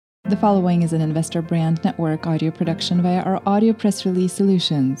The following is an Investor Brand Network audio production via our audio press release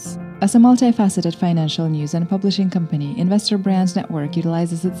solutions. As a multifaceted financial news and publishing company, Investor Brand Network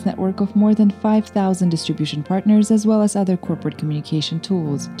utilizes its network of more than 5,000 distribution partners as well as other corporate communication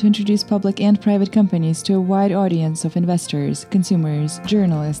tools to introduce public and private companies to a wide audience of investors, consumers,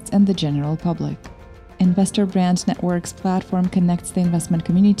 journalists, and the general public. Investor Brand Network's platform connects the investment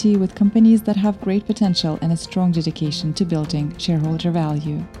community with companies that have great potential and a strong dedication to building shareholder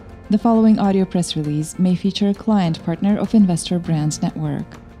value. The following audio press release may feature a client partner of Investor Brand Network.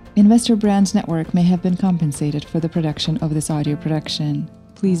 Investor Brand Network may have been compensated for the production of this audio production.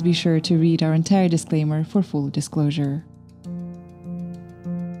 Please be sure to read our entire disclaimer for full disclosure.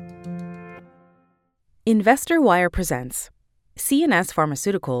 InvestorWire presents CNS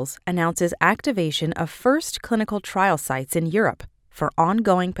Pharmaceuticals announces activation of first clinical trial sites in Europe for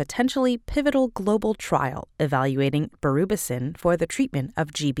ongoing potentially pivotal global trial evaluating Berubicin for the treatment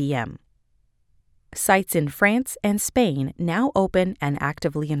of GBM. Sites in France and Spain now open and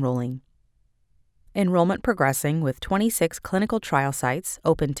actively enrolling. Enrollment progressing with 26 clinical trial sites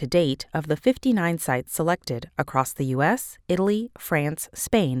open to date of the 59 sites selected across the US, Italy, France,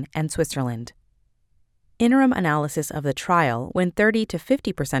 Spain, and Switzerland. Interim analysis of the trial when 30 to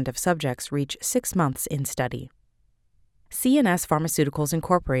 50% of subjects reach 6 months in study. CNS Pharmaceuticals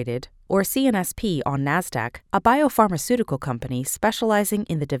Incorporated, or CNSP on NASDAQ, a biopharmaceutical company specializing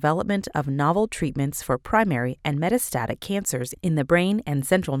in the development of novel treatments for primary and metastatic cancers in the brain and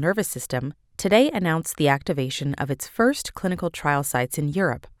central nervous system, today announced the activation of its first clinical trial sites in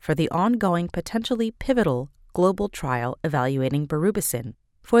Europe for the ongoing potentially pivotal global trial evaluating Berubicin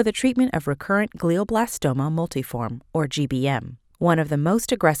for the treatment of recurrent glioblastoma multiforme, or GBM, one of the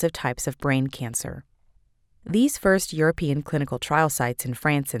most aggressive types of brain cancer. These first European clinical trial sites in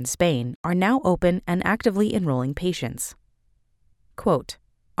France and Spain are now open and actively enrolling patients. Quote,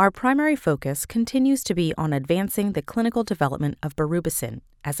 "Our primary focus continues to be on advancing the clinical development of Berubicin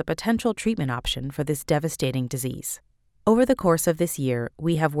as a potential treatment option for this devastating disease. Over the course of this year,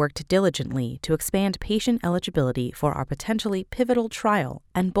 we have worked diligently to expand patient eligibility for our potentially pivotal trial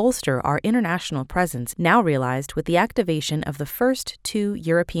and bolster our international presence now realized with the activation of the first 2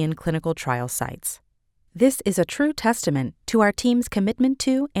 European clinical trial sites. This is a true testament to our team's commitment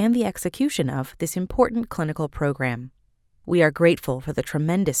to and the execution of this important clinical program. We are grateful for the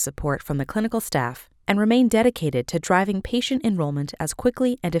tremendous support from the clinical staff and remain dedicated to driving patient enrollment as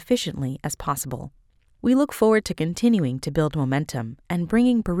quickly and efficiently as possible. We look forward to continuing to build momentum and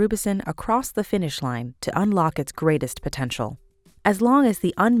bringing Berubicin across the finish line to unlock its greatest potential. As long as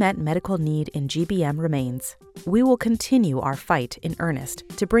the unmet medical need in GBM remains, we will continue our fight in earnest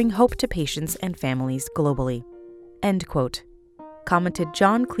to bring hope to patients and families globally." End quote. Commented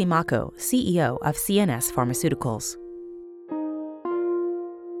John Climaco, CEO of CNS Pharmaceuticals.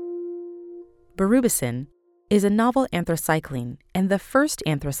 Berubicin is a novel anthracycline and the first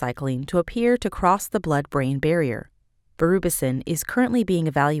anthracycline to appear to cross the blood-brain barrier. Berubicin is currently being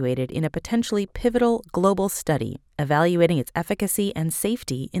evaluated in a potentially pivotal global study evaluating its efficacy and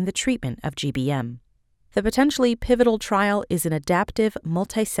safety in the treatment of GBM. The potentially pivotal trial is an adaptive,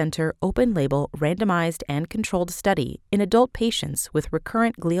 multi-center, open-label, randomized and controlled study in adult patients with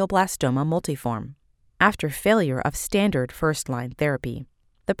recurrent glioblastoma multiforme after failure of standard first-line therapy.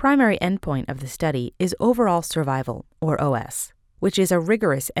 The primary endpoint of the study is overall survival, or OS, which is a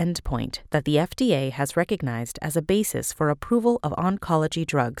rigorous endpoint that the FDA has recognized as a basis for approval of oncology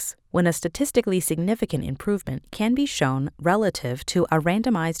drugs when a statistically significant improvement can be shown relative to a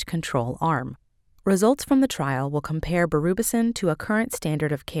randomized control arm. Results from the trial will compare Berubicin to a current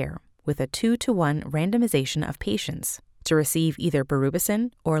standard of care with a 2-to-1 randomization of patients to receive either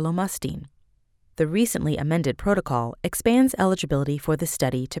Berubicin or lomustine. The recently amended protocol expands eligibility for the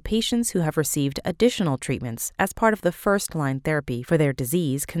study to patients who have received additional treatments as part of the first-line therapy for their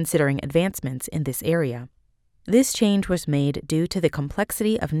disease, considering advancements in this area. This change was made due to the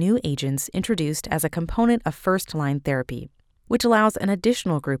complexity of new agents introduced as a component of first-line therapy, which allows an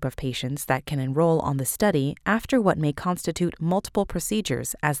additional group of patients that can enroll on the study after what may constitute multiple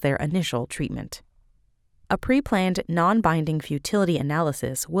procedures as their initial treatment. A pre-planned non-binding futility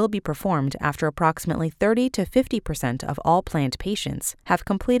analysis will be performed after approximately 30 to 50% of all planned patients have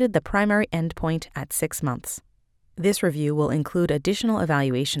completed the primary endpoint at 6 months. This review will include additional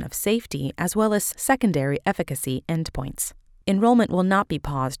evaluation of safety as well as secondary efficacy endpoints. Enrollment will not be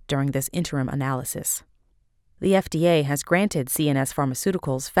paused during this interim analysis. The FDA has granted CNS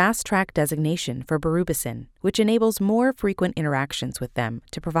Pharmaceuticals Fast Track designation for Berubicin, which enables more frequent interactions with them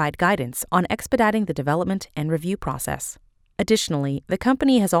to provide guidance on expediting the development and review process. Additionally, the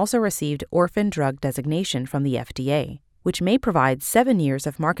company has also received Orphan Drug designation from the FDA, which may provide 7 years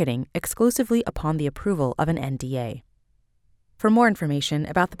of marketing exclusively upon the approval of an NDA. For more information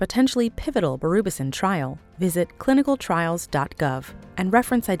about the potentially pivotal Berubicin trial, visit clinicaltrials.gov and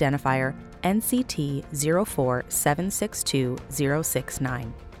reference identifier NCT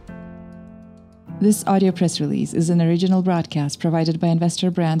 04762-069. This audio press release is an original broadcast provided by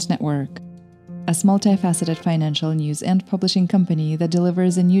Investor Brand Network, a multifaceted financial news and publishing company that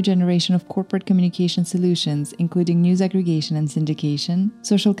delivers a new generation of corporate communication solutions, including news aggregation and syndication,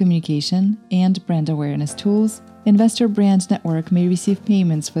 social communication, and brand awareness tools. Investor Brand Network may receive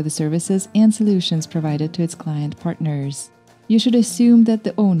payments for the services and solutions provided to its client partners. You should assume that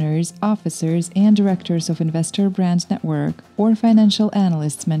the owners, officers, and directors of Investor Brand Network or financial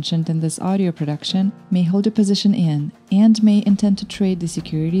analysts mentioned in this audio production may hold a position in and may intend to trade the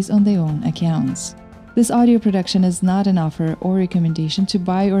securities on their own accounts. This audio production is not an offer or recommendation to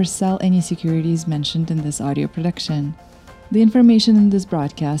buy or sell any securities mentioned in this audio production. The information in this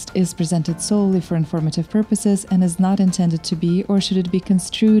broadcast is presented solely for informative purposes and is not intended to be or should it be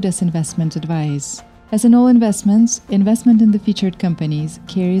construed as investment advice. As in all investments, investment in the featured companies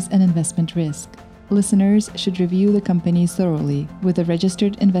carries an investment risk. Listeners should review the companies thoroughly with a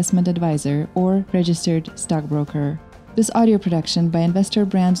registered investment advisor or registered stockbroker. This audio production by Investor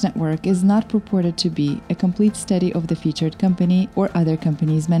Brand Network is not purported to be a complete study of the featured company or other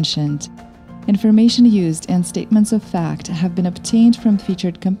companies mentioned. Information used and statements of fact have been obtained from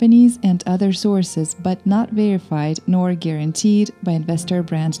featured companies and other sources but not verified nor guaranteed by Investor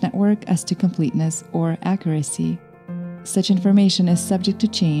Brand Network as to completeness or accuracy. Such information is subject to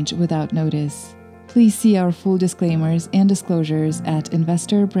change without notice. Please see our full disclaimers and disclosures at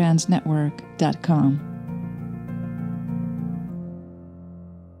investorbrandnetwork.com.